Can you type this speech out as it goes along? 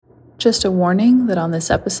Just a warning that on this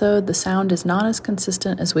episode, the sound is not as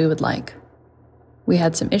consistent as we would like. We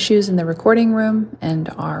had some issues in the recording room and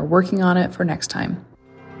are working on it for next time.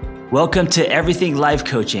 Welcome to Everything Life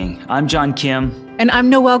Coaching. I'm John Kim. And I'm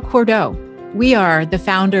Noelle Cordeaux. We are the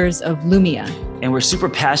founders of Lumia. And we're super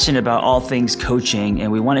passionate about all things coaching,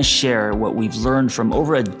 and we want to share what we've learned from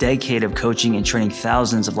over a decade of coaching and training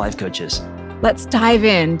thousands of life coaches. Let's dive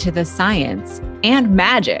into the science and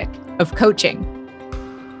magic of coaching.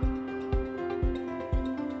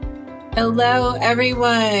 Hello,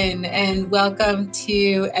 everyone, and welcome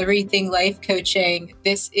to Everything Life Coaching.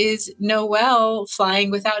 This is Noelle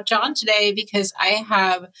flying without John today because I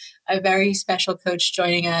have a very special coach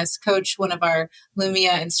joining us. Coach, one of our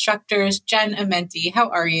Lumia instructors, Jen Amenti. How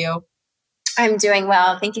are you? I'm doing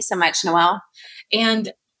well. Thank you so much, Noelle.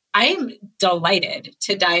 And I'm delighted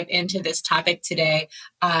to dive into this topic today.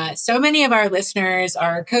 So many of our listeners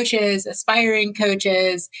are coaches, aspiring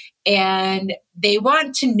coaches, and they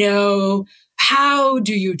want to know, how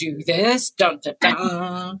do you do this? Dun, dun,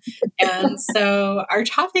 dun. And so our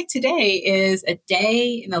topic today is a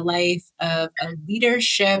day in the life of a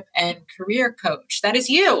leadership and career coach. That is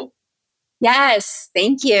you. Yes,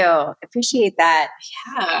 thank you. Appreciate that.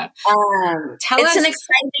 Yeah. Tell us. It's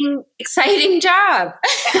an exciting job.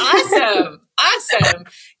 Awesome.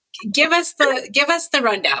 Give us the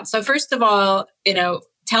rundown. So first of all,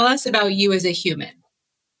 tell us about you as a human.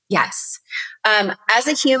 Yes. As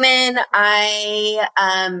a human, I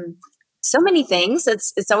so many things.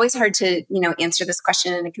 It's always hard to, answer this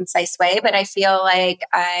question in a concise way, but I feel like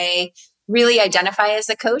I really identify as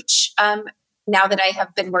a coach. Now that I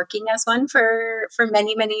have been working as one for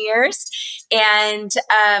many, many years. And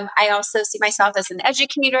I also see myself as an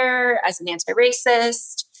educator, as an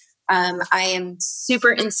anti-racist. I am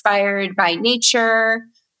super inspired by nature.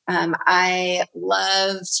 I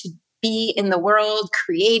love to be in the world,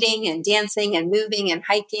 creating and dancing and moving and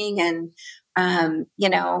hiking and,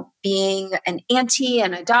 being an auntie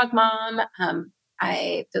and a dog mom.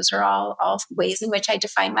 Those are all ways in which I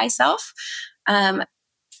define myself.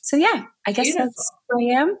 So yeah, I guess Beautiful. That's who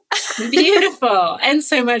I am. Beautiful. And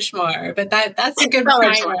so much more, but that's a good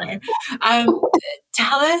primer.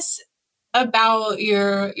 Tell us about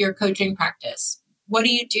your coaching practice. What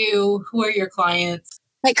do you do? Who are your clients?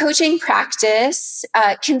 My coaching practice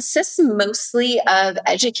consists mostly of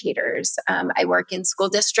educators. I work in school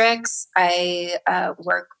districts. I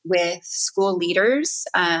work with school leaders,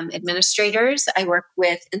 administrators. I work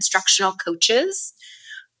with instructional coaches.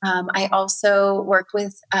 I also work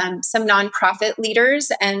with some nonprofit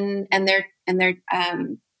leaders and their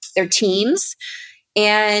teams.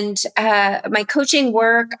 And my coaching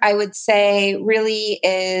work, I would say, really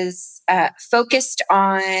is focused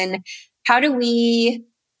on how do we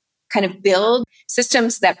kind of build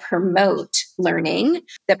systems that promote learning,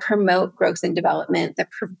 that promote growth and development, that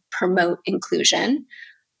promote inclusion.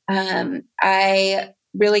 I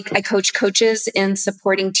coach coaches in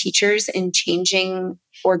supporting teachers in changing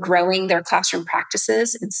or growing their classroom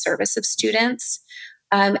practices in service of students.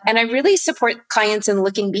 And I really support clients in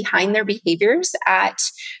looking behind their behaviors at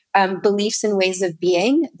beliefs and ways of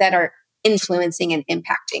being that are influencing and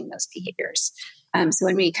impacting those behaviors. So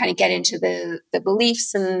when we kind of get into the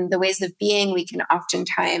beliefs and the ways of being, we can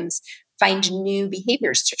oftentimes find new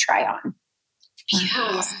behaviors to try on.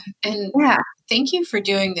 Yeah. And thank you for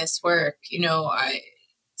doing this work.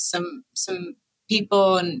 Some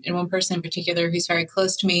people and one person in particular who's very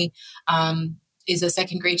close to me is a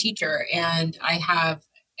second grade teacher. And I have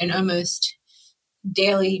an almost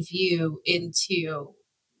daily view into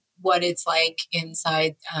what it's like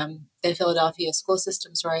inside the Philadelphia school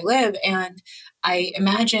systems where I live. And I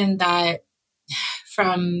imagine that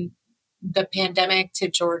from the pandemic to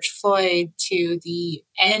George Floyd to the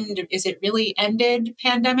end, is it really ended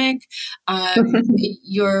pandemic?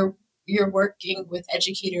 You're working with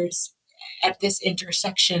educators at this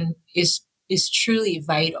intersection is truly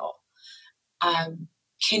vital.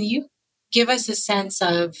 Can you give us a sense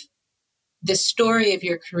of the story of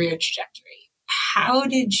your career trajectory? How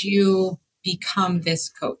did you become this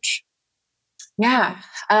coach? Yeah.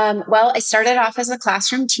 Well, I started off as a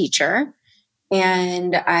classroom teacher,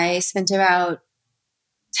 and I spent about,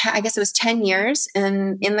 I guess it was 10 years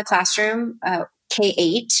in the classroom,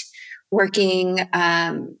 K-8, working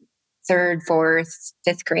third, fourth,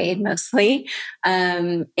 fifth grade mostly.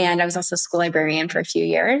 And I was also a school librarian for a few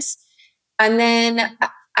years. And then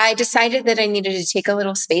I decided that I needed to take a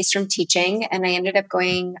little space from teaching, and I ended up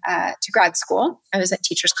going to grad school. I was at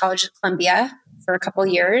Teachers College at Columbia for a couple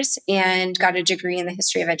years and got a degree in the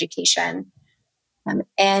history of education.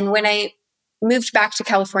 And when I moved back to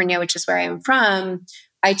California, which is where I am from,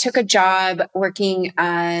 I took a job working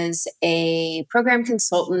as a program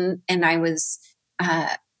consultant, and I was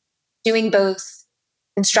doing both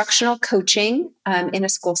instructional coaching in a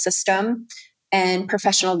school system and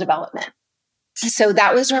professional development. So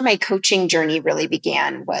that was where my coaching journey really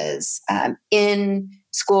began, was in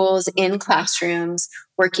schools, in classrooms,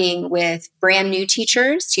 working with brand new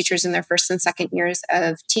teachers in their first and second years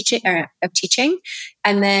of teaching,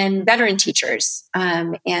 and then veteran teachers.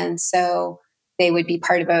 And so they would be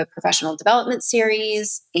part of a professional development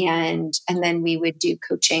series, and then we would do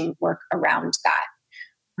coaching work around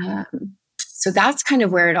that. So that's kind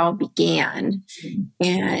of where it all began.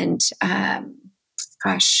 And I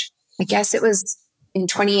guess it was in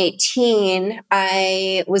 2018,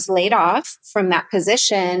 I was laid off from that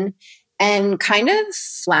position and kind of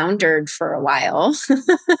floundered for a while.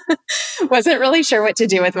 Wasn't really sure what to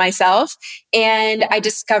do with myself. And I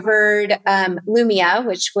discovered Lumia,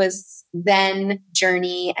 which was then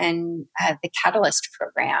Journey and the Catalyst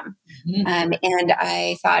program. Mm-hmm. And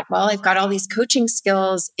I thought, well, I've got all these coaching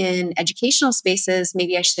skills in educational spaces.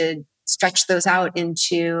 Maybe I should stretch those out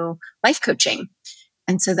into life coaching.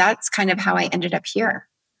 And so that's kind of how I ended up here.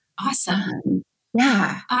 Awesome.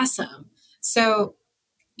 Yeah. Awesome. So,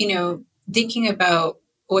 thinking about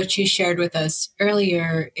what you shared with us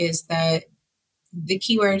earlier is that the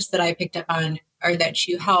keywords that I picked up on are that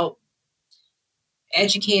you help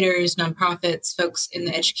educators, nonprofits, folks in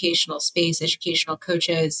the educational space, educational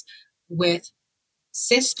coaches with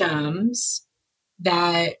systems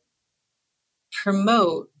that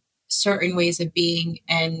promote certain ways of being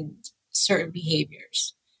and certain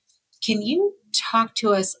behaviors. Can you talk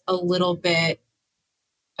to us a little bit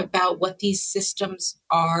about what these systems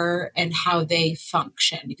are and how they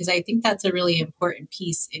function? Because I think that's a really important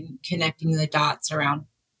piece in connecting the dots around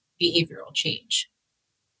behavioral change.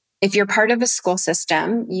 If you're part of a school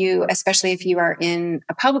system, especially if you are in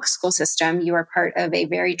a public school system, you are part of a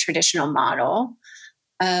very traditional model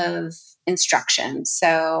of instruction.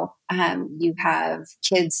 So you have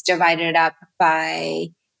kids divided up by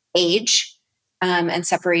age and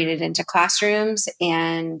separated into classrooms,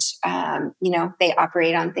 and they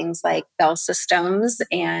operate on things like bell systems,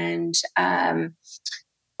 and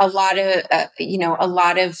a lot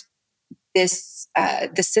of this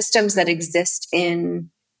the systems that exist in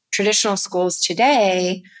traditional schools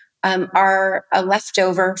today are a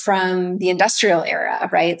leftover from the industrial era,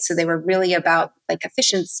 right? So they were really about like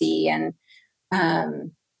efficiency and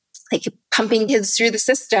like pumping kids through the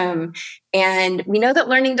system. And we know that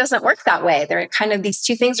learning doesn't work that way. They're kind of, these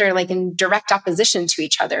two things are like in direct opposition to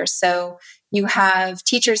each other. So you have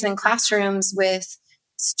teachers in classrooms with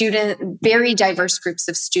very diverse groups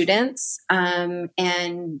of students,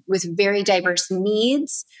 and with very diverse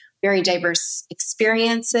needs, very diverse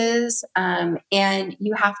experiences. And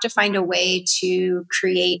you have to find a way to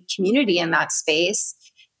create community in that space.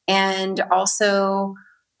 And also,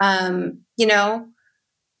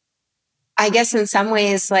 I guess in some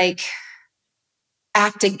ways, like,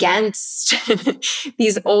 act against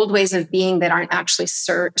these old ways of being that aren't actually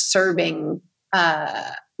serving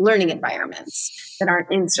learning environments, that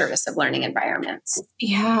aren't in service of learning environments.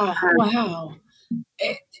 Yeah. Wow.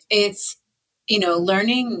 It's,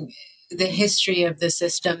 learning the history of the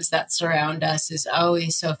systems that surround us is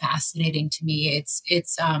always so fascinating to me.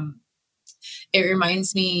 It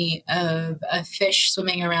reminds me of a fish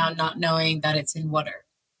swimming around not knowing that it's in water.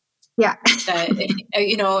 Yeah. That,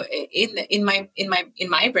 in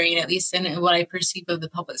my brain, at least, and what I perceive of the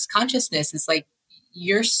public's consciousness is like,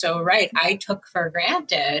 you're so right. I took for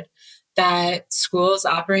granted that schools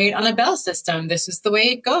operate on a bell system. This is the way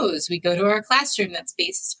it goes. We go to our classroom that's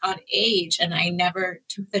based on age. And I never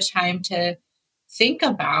took the time to think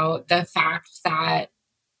about the fact that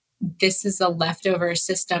this is a leftover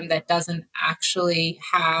system that doesn't actually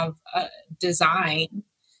have a design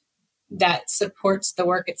that supports the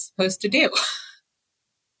work it's supposed to do.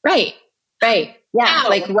 Right. Yeah. Wow.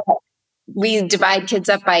 Like, we divide kids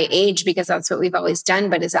up by age because that's what we've always done.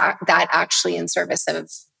 But is that actually in service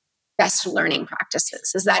of best learning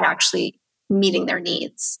practices? Is that actually meeting their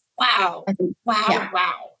needs? Wow.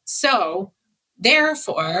 Wow. So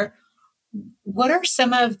therefore, what are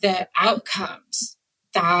some of the outcomes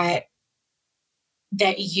that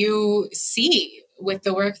you see with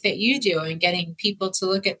the work that you do and getting people to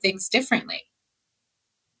look at things differently?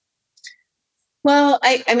 Well,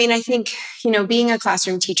 I think, being a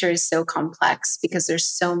classroom teacher is so complex because there's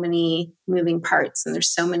so many moving parts and there's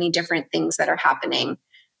so many different things that are happening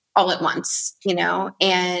all at once,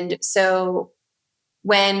 and so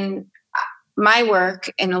when my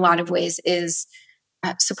work in a lot of ways is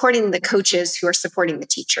supporting the coaches who are supporting the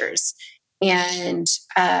teachers, and,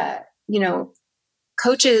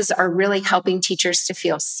 coaches are really helping teachers to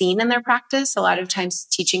feel seen in their practice. A lot of times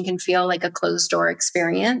teaching can feel like a closed door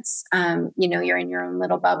experience. You're in your own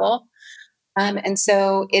little bubble. And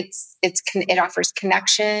so it offers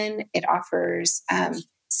connection. It offers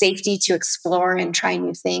safety to explore and try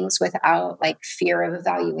new things without like fear of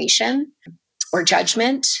evaluation or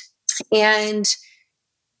judgment. And,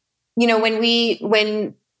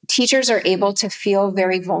 when teachers are able to feel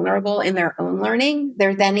very vulnerable in their own learning,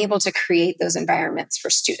 they're then able to create those environments for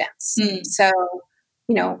students. So,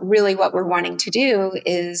 really what we're wanting to do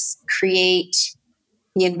is create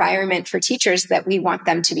the environment for teachers that we want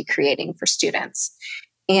them to be creating for students.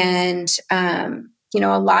 And, a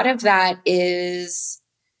lot of that is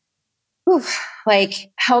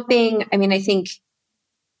like helping. I mean, I think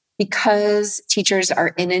because teachers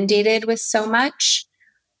are inundated with so much,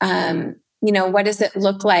 what does it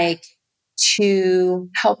look like to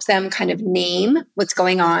help them kind of name what's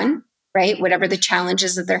going on, right? Whatever the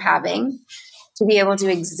challenges that they're having, to be able to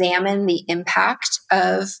examine the impact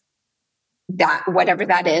of that, whatever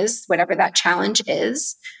that is, whatever that challenge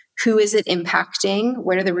is. Who is it impacting?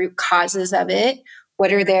 What are the root causes of it?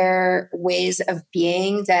 What are their ways of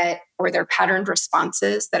being or their patterned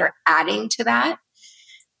responses that are adding to that?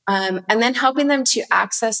 And then helping them to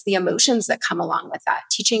access the emotions that come along with that.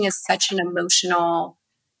 Teaching is such an emotional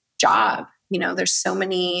job. There's so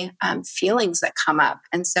many feelings that come up.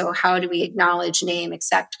 And so how do we acknowledge, name,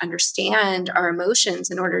 accept, understand our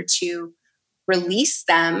emotions in order to release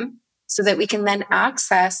them so that we can then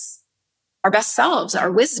access our best selves,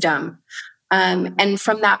 our wisdom? And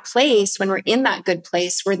from that place, when we're in that good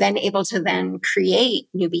place, we're then able to then create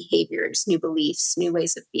new behaviors, new beliefs, new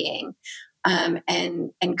ways of being.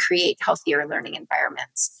 And create healthier learning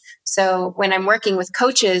environments. So when I'm working with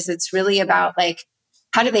coaches, it's really about like,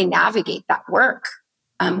 how do they navigate that work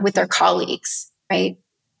with their colleagues, right?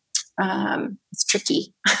 It's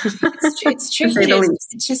tricky. It's tricky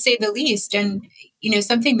to say the least. And,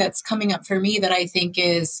 something that's coming up for me that I think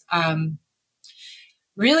is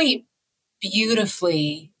really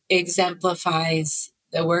beautifully exemplifies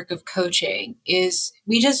the work of coaching is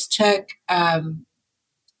we just took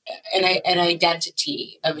an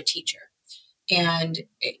identity of a teacher. And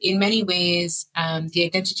in many ways, the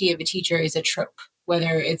identity of a teacher is a trope,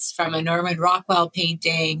 whether it's from a Norman Rockwell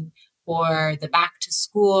painting or the back to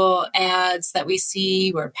school ads that we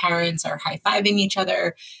see where parents are high-fiving each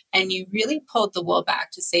other. And you really pulled the wool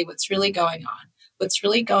back to say what's really going on. What's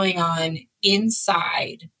really going on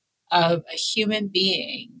inside of a human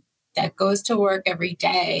being that goes to work every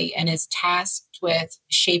day and is tasked with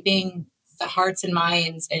shaping the hearts and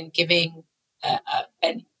minds and giving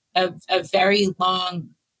a very long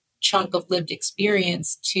chunk of lived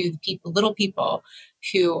experience to the little people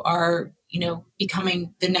who are,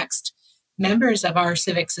 becoming the next members of our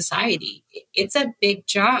civic society. It's a big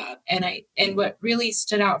job. And what really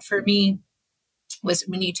stood out for me was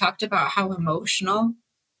when you talked about how emotional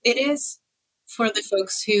it is for the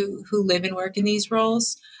folks who live and work in these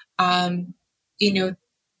roles.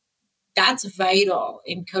 That's vital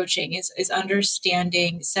in coaching is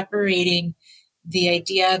understanding, separating the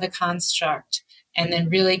idea, the construct, and then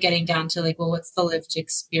really getting down to like, well, what's the lived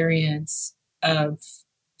experience of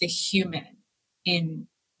the human in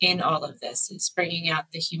all of this? It's bringing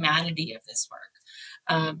out the humanity of this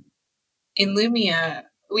work. In Lumia,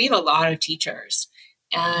 we have a lot of teachers,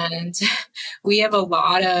 and we have a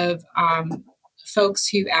lot of folks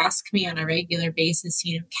who ask me on a regular basis,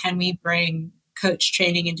 can we bring coach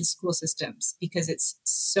training into school systems because it's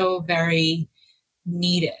so very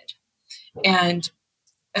needed. And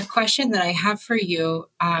a question that I have for you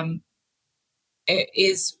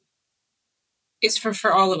is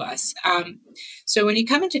for all of us. So when you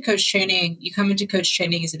come into coach training,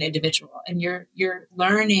 as an individual, and you're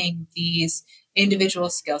learning these individual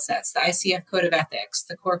skill sets, the ICF Code of Ethics,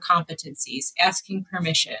 the core competencies, asking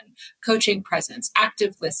permission, coaching presence,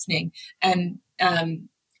 active listening, and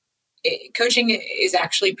coaching is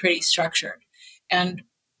actually pretty structured. And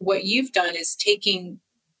what you've done is taking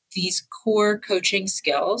these core coaching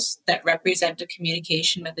skills that represent a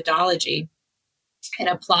communication methodology and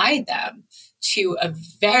applied them to a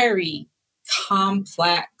very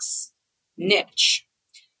complex niche.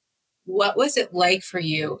 What was it like for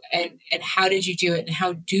you, and how did you do it, and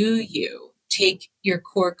how do you take your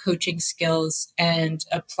core coaching skills and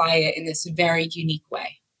apply it in this very unique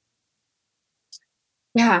way?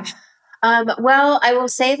 Yeah. Well, I will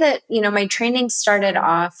say that, my training started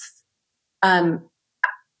off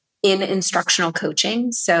in instructional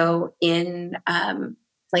coaching. So in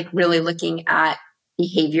really looking at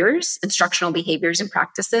instructional behaviors and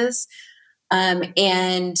practices.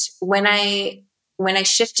 And when I when I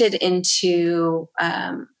shifted into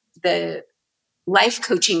the life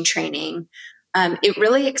coaching training, it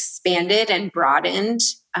really expanded and broadened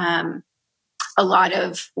a lot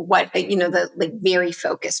of what, the like very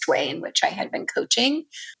focused way in which I had been coaching.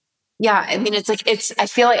 Yeah. I mean, I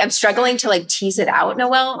feel like I'm struggling to like tease it out,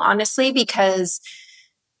 Noelle, honestly, because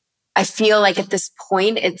I feel like at this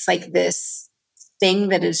point, it's like this thing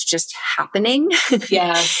that is just happening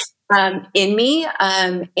Yes. In me.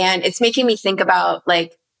 And it's making me think about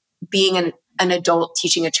like being an adult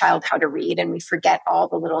teaching a child how to read. And we forget all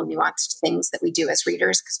the little nuanced things that we do as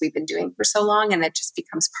readers because we've been doing for so long, and it just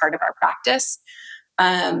becomes part of our practice.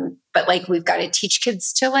 But like, we've got to teach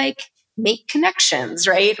kids to like make connections,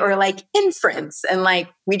 right? Or like inference. And like,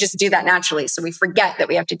 we just do that naturally. So we forget that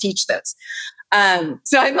we have to teach those.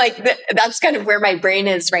 So I'm like, that's kind of where my brain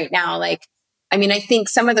is right now. Like, I mean, I think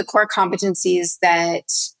some of the core competencies that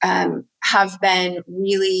have been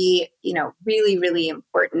really, really, really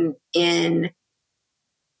important in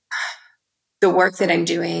the work that I'm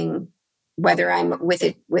doing, whether I'm with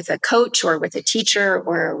a coach or with a teacher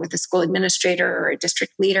or with a school administrator or a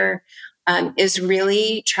district leader, is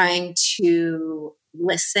really trying to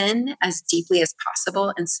listen as deeply as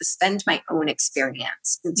possible and suspend my own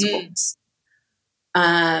experience in schools.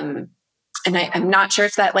 And I'm not sure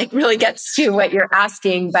if that like really gets to what you're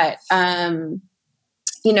asking, but,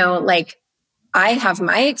 like I have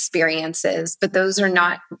my experiences, but those are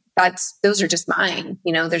just mine.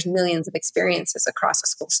 There's millions of experiences across a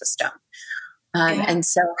school system. And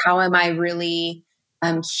so how am I really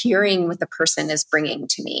hearing what the person is bringing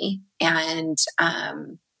to me? And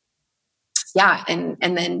and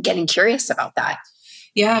then getting curious about that.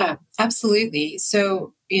 Yeah, absolutely.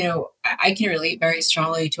 So, I can relate very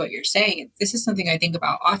strongly to what you're saying. This is something I think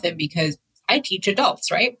about often because I teach adults,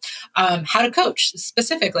 right? How to coach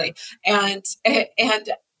specifically. And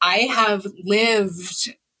I have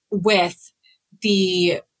lived with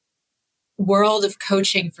the world of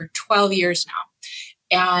coaching for 12 years now.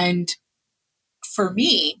 And for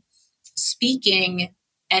me, speaking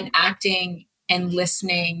and acting and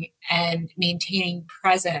listening and maintaining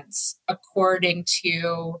presence according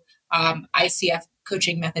to ICF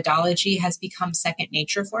coaching methodology has become second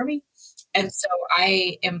nature for me. And so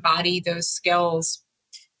I embody those skills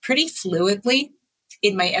pretty fluidly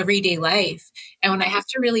in my everyday life. And when I have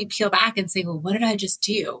to really peel back and say, well, what did I just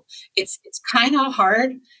do? It's kind of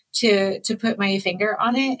hard to put my finger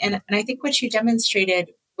on it. And I think what you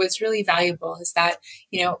demonstrated was really valuable is that,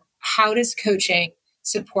 how does coaching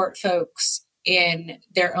support folks in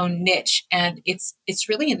their own niche? And it's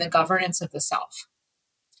really in the governance of the self.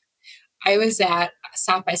 I was at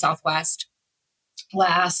South by Southwest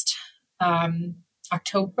last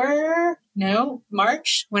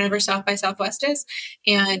March, whenever South by Southwest is.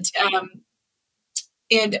 And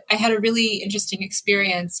I had a really interesting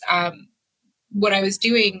experience. What I was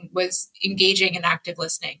doing was engaging in active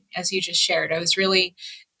listening, as you just shared. I was really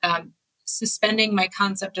suspending my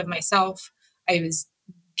concept of myself. I was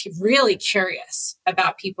really curious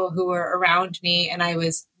about people who were around me, and I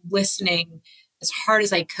was listening as hard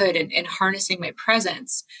as I could and harnessing my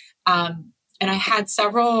presence. And I had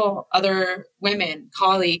several other women,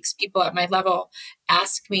 colleagues, people at my level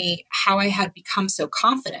ask me how I had become so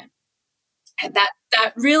confident. And that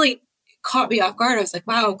really caught me off guard. I was like,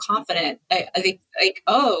 wow, confident. I think like,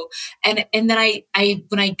 oh, and then I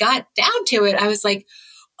when I got down to it, I was like,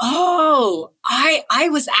 oh, I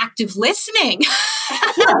was active listening.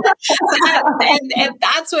 and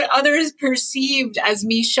that's what others perceived as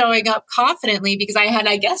me showing up confidently, because I had,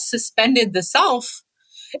 I guess, suspended the self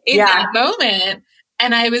in that moment.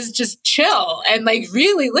 And I was just chill and like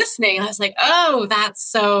really listening. And I was like, oh, that's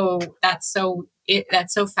so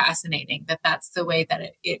fascinating that's the way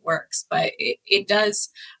that it works. But it does,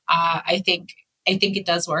 I think it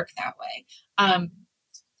does work that way.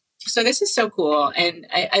 So this is so cool. And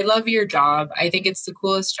I love your job. I think it's the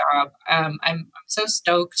coolest job. I'm so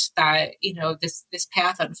stoked that, this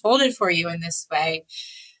path unfolded for you in this way.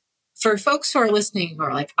 For folks who are listening who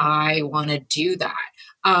are like, I want to do that.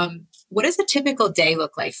 What does a typical day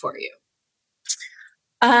look like for you?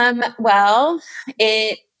 Well,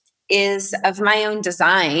 it is of my own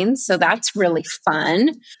design. So that's really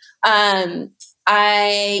fun.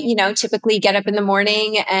 I, typically get up in the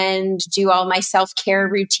morning and do all my self-care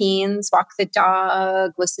routines, walk the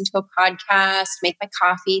dog, listen to a podcast, make my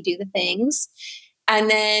coffee, do the things. And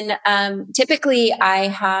then typically I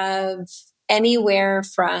have anywhere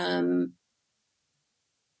from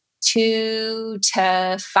 2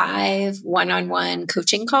 to 5 one-on-one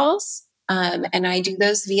coaching calls. And I do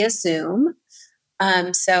those via Zoom.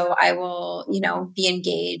 So I will, be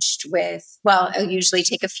engaged I'll usually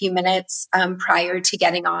take a few minutes prior to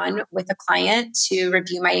getting on with a client to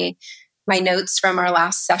review my notes from our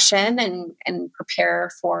last session and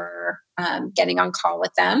prepare for getting on call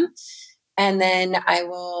with them. And then I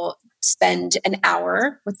will spend an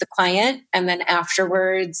hour with the client, and then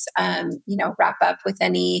afterwards, wrap up with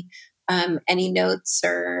any notes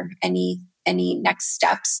or any next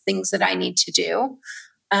steps, things that I need to do.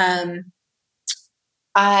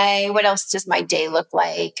 What else does my day look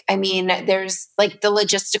like? I mean, there's like the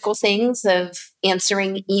logistical things of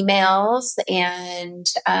answering emails, and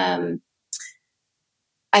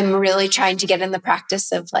I'm really trying to get in the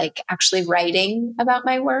practice of like actually writing about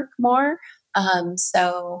my work more.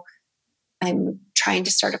 So I'm trying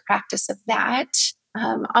to start a practice of that.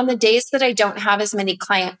 On the days that I don't have as many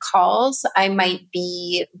client calls, I might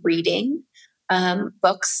be reading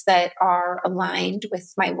books that are aligned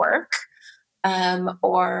with my work,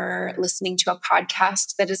 or listening to a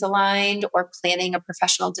podcast that is aligned, or planning a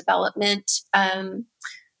professional development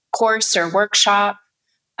course or workshop.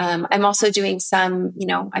 I'm also doing some,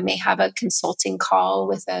 I may have a consulting call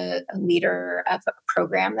with a leader of a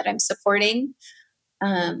program that I'm supporting.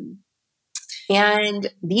 And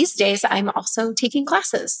these days I'm also taking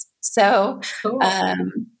classes. So, cool.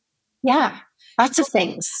 Yeah, lots of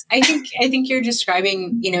things. I think you're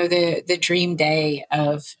describing, the dream day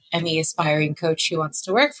of any aspiring coach who wants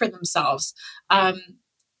to work for themselves.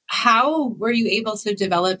 How were you able to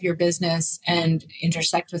develop your business and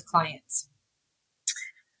intersect with clients?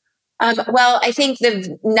 Well, I think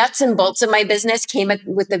the nuts and bolts of my business came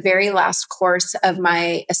with the very last course of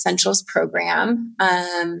my Essentials program.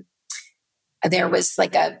 There was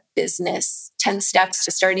like a business 10 steps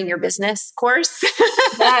to starting your business course.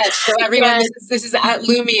 Yes. So everyone, this is at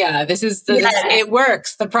Lumia. It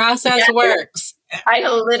works. The process works. I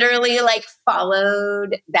literally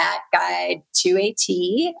followed that guide to a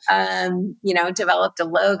T, developed a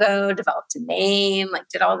logo, developed a name,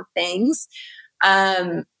 did all the things.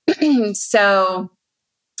 So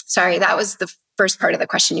sorry, that was the first part of the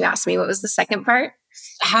question you asked me. What was the second part?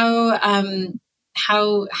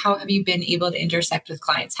 How have you been able to intersect with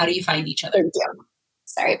clients? How do you find each other? Thank you.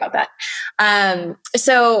 Sorry about that.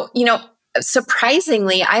 So,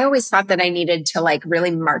 surprisingly, I always thought that I needed to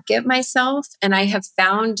really market myself. And I have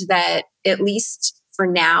found that, at least for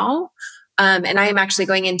now, and I am actually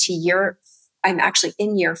I'm actually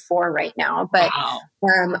in year 4 right now. But wow.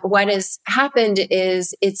 What has happened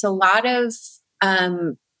is it's a lot of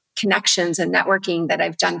connections and networking that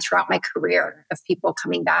I've done throughout my career of people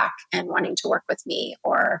coming back and wanting to work with me,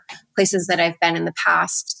 or places that I've been in the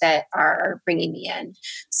past that are bringing me in.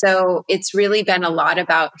 So it's really been a lot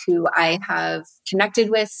about who I have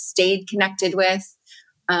connected with, stayed connected with,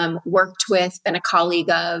 worked with, been a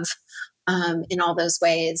colleague of, in all those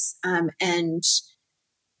ways. And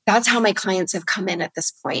that's how my clients have come in at this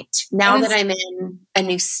point. Now that I'm in a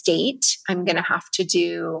new state, I'm going to have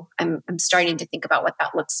to I'm starting to think about what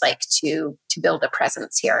that looks like to build a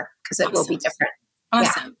presence here, because it will be different.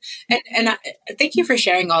 Awesome. Yeah. And thank you for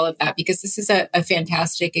sharing all of that, because this is a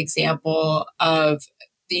fantastic example of,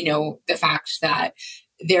 the fact that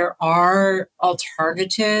there are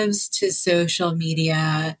alternatives to social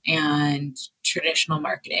media and traditional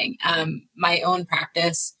marketing. My own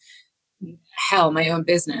practice, my own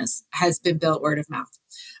business has been built word of mouth.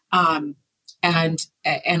 And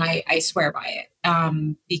I swear by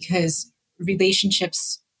it, because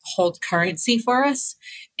relationships hold currency for us.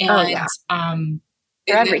 And,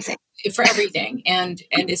 for everything. For everything. And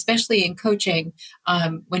especially in coaching,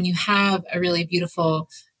 when you have a really beautiful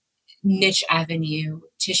niche avenue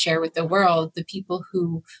to share with the world, the people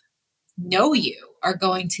who know you are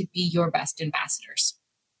going to be your best ambassadors.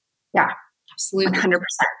 Yeah. Absolutely. 100%.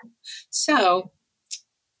 So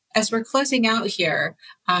as we're closing out here,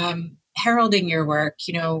 heralding your work,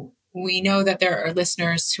 we know that there are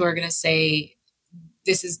listeners who are going to say,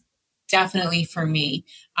 this is definitely for me.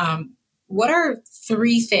 What are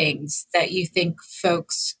 3 things that you think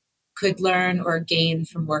folks could learn or gain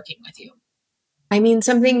from working with you? I mean,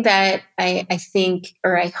 something that I think,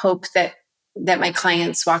 or I hope that my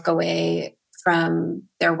clients walk away from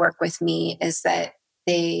their work with me, is that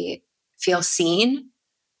they feel seen,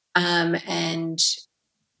 and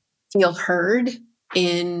feel heard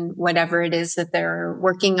in whatever it is that they're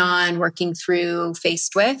working on, working through,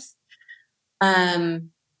 faced with. I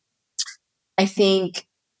think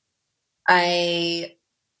I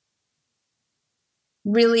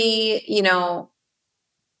really,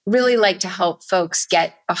 really like to help folks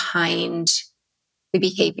get behind the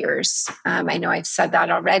behaviors. I know I've said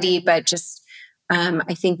that already, but just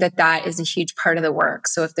I think that is a huge part of the work.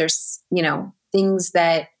 So if there's, things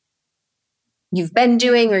that you've been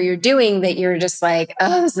doing or you're doing that you're just like,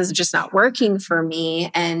 oh, this is just not working for me.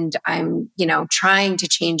 And I'm, trying to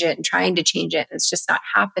change it and trying to change it. And it's just not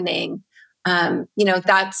happening.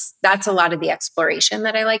 That's a lot of the exploration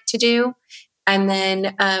that I like to do. And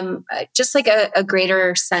then just like a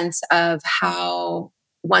greater sense of how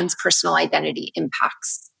one's personal identity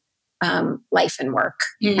impacts life and work,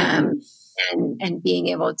 and being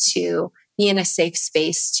able to be in a safe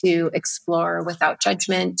space to explore without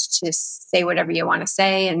judgment, to say whatever you want to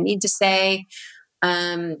say and need to say,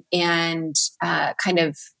 and kind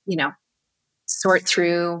of, sort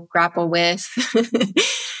through, grapple with,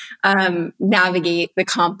 navigate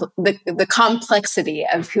the complexity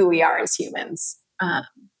of who we are as humans. Yeah.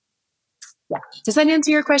 Does that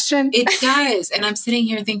answer your question? It does. And I'm sitting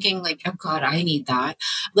here thinking like, oh God, I need that.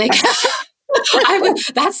 Like,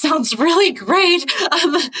 that sounds really great.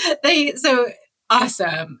 So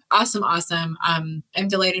awesome. I'm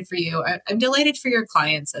delighted for you. I'm delighted for your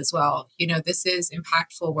clients as well. This is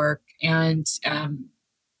impactful work, and,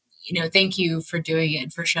 thank you for doing it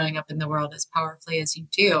and for showing up in the world as powerfully as you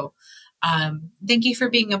do. Thank you for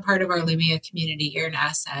being a part of our Lumia community. You're an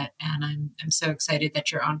asset, and I'm so excited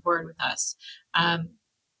that you're on board with us.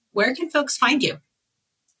 Where can folks find you?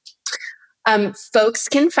 Folks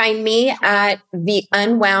can find me at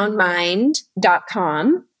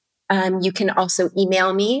theunwoundmind.com. You can also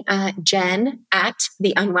email me,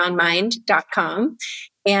 jen@theunwoundmind.com.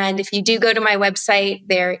 And if you do go to my website,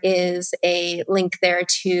 there is a link there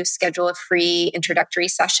to schedule a free introductory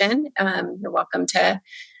session. You're welcome to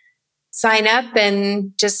sign up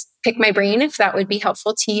and just pick my brain if that would be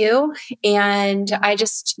helpful to you. And I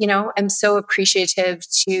just, am so appreciative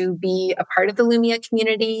to be a part of the Lumia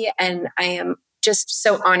community. And I am just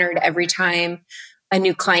so honored every time a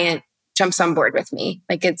new client jumps on board with me.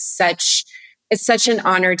 Like it's such an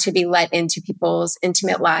honor to be let into people's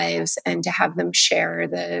intimate lives and to have them share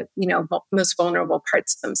the, most vulnerable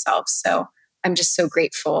parts of themselves. So I'm just so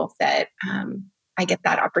grateful that I get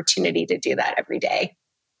that opportunity to do that every day.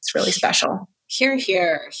 It's really special. Hear,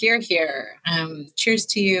 hear, hear, hear. Cheers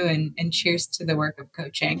to you and cheers to the work of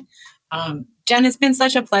coaching. Jen, it's been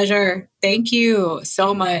such a pleasure. Thank you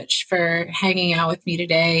so much for hanging out with me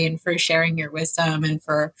today and for sharing your wisdom and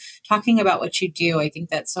for talking about what you do. I think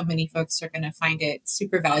that so many folks are going to find it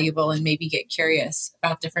super valuable and maybe get curious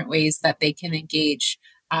about different ways that they can engage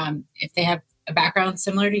if they have a background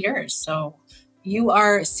similar to yours. So you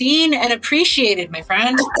are seen and appreciated, my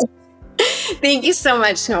friend. Thank you so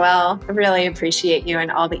much, Noelle. I really appreciate you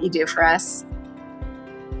and all that you do for us.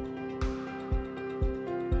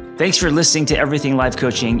 Thanks for listening to Everything Life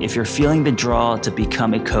Coaching. If you're feeling the draw to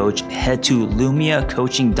become a coach, head to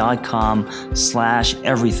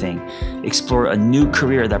lumiacoaching.com/everything. Explore a new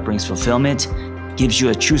career that brings fulfillment, gives you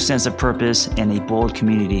a true sense of purpose, and a bold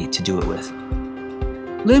community to do it with.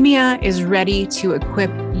 Lumia is ready to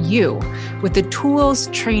equip you with the tools,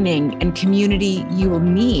 training, and community you will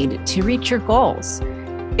need to reach your goals.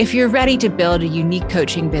 If you're ready to build a unique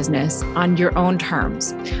coaching business on your own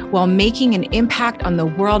terms while making an impact on the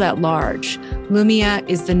world at large, Lumia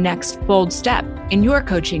is the next bold step in your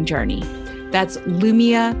coaching journey. That's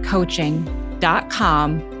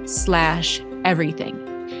lumiacoaching.com/everything.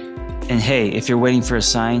 And hey, if you're waiting for a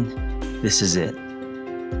sign, this is it.